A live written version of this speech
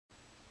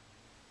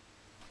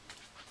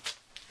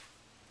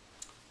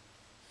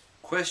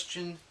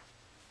Question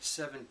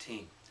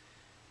 17.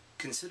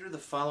 Consider the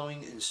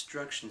following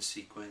instruction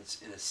sequence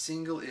in a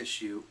single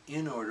issue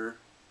in order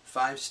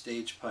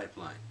 5-stage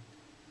pipeline.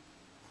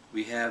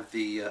 We have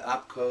the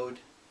opcode,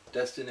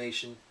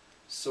 destination,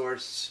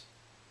 source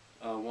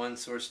 1,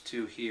 source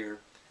 2 here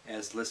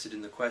as listed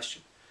in the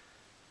question.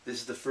 This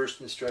is the first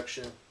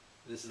instruction.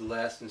 This is the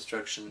last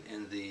instruction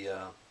in the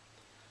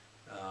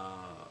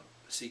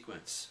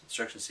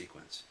instruction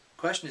sequence.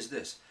 Question is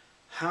this: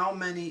 how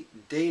many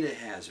data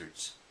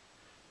hazards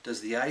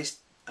does the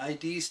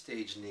ID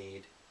stage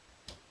need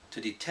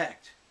to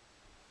detect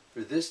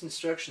for this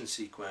instruction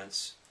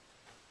sequence?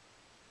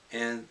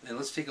 And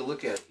let's take a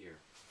look at it here.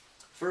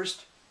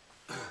 First,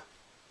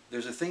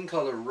 there's a thing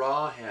called a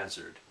raw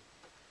hazard.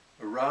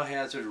 A raw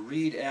hazard,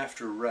 read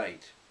after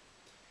write.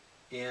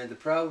 And the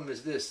problem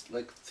is this,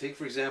 like take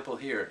for example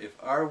here, if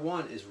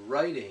R1 is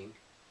writing,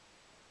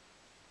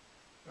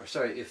 or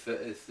sorry,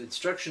 if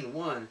instruction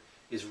 1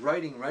 is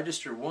writing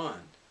register 1,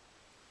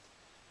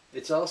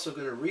 it's also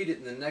going to read it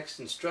in the next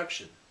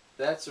instruction.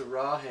 That's a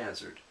raw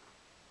hazard.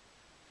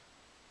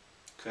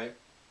 Okay?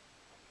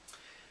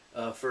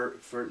 For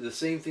the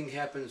same thing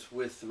happens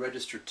with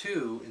register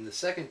 2 in the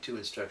second 2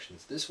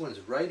 instructions. This one's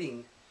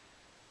writing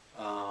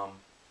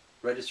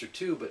register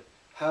 2, but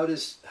how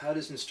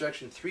does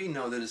instruction 3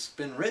 know that it's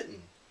been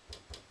written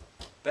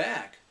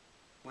back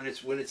when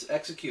it's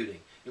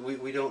executing?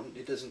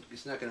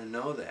 It's not going to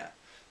know that.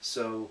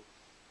 So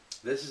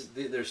this is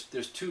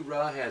there's 2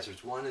 raw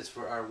hazards. One is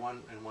for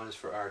R1 and one is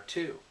for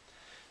R2.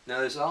 Now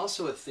there's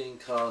also a thing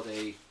called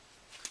a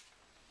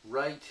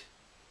write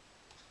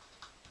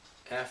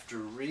after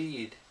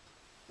read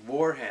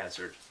war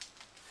hazard,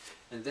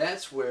 and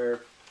that's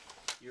where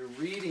you're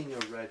reading a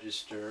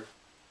register.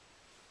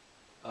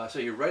 So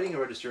you're writing a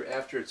register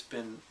after it's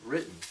been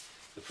written.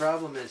 The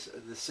problem is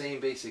the same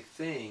basic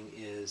thing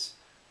is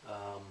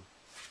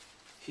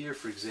here,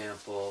 for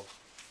example,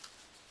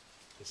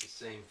 it's the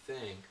same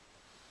thing.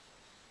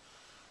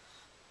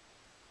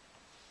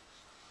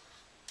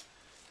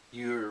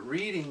 You're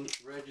reading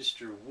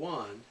register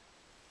 1,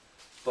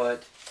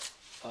 but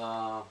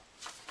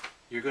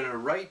you're going to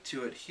write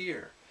to it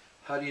here.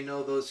 How do you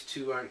know those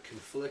two aren't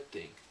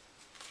conflicting?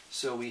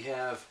 So we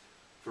have,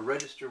 for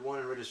register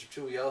 1 and register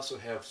 2, we also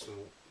have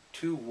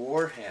 2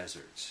 war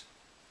hazards.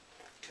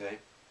 Okay?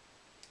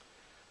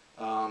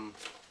 Well,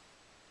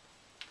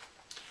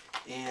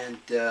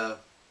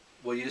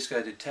 you just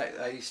got to detect,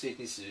 ID stage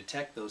needs to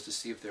detect those to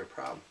see if they're a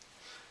problem.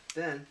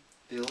 Then,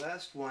 the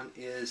last one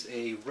is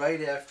a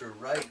write after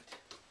write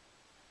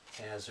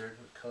hazard.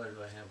 What color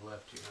do I have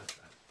left here? I've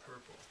got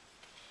purple.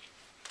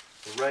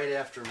 The write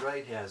after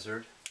write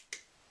hazard.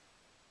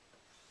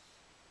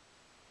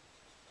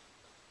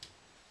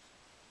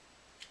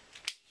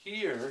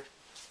 Here,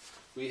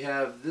 we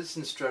have this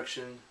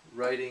instruction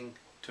writing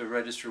to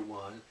register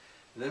 1,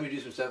 and then we do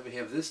some stuff. We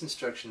have this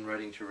instruction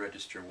writing to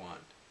register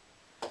 1.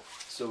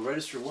 So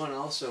register 1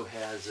 also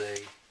has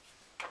a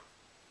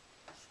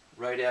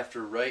write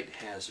after write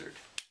hazard.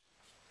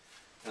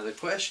 Now the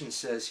question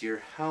says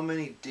here, how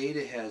many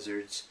data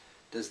hazards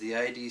does the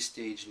ID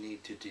stage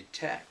need to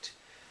detect?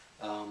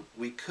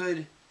 We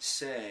could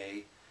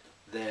say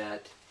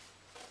that,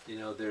 you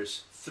know,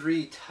 there's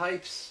 3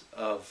 types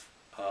of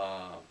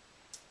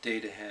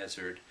data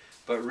hazard,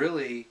 but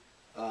really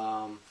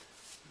it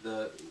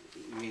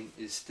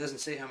doesn't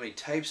say how many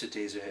types of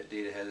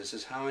data hazards, it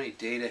says how many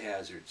data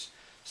hazards.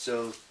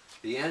 So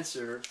the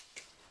answer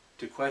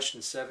to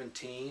question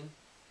 17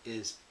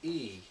 is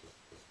E,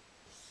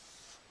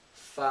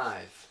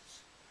 5.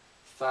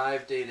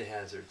 5 data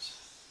hazards.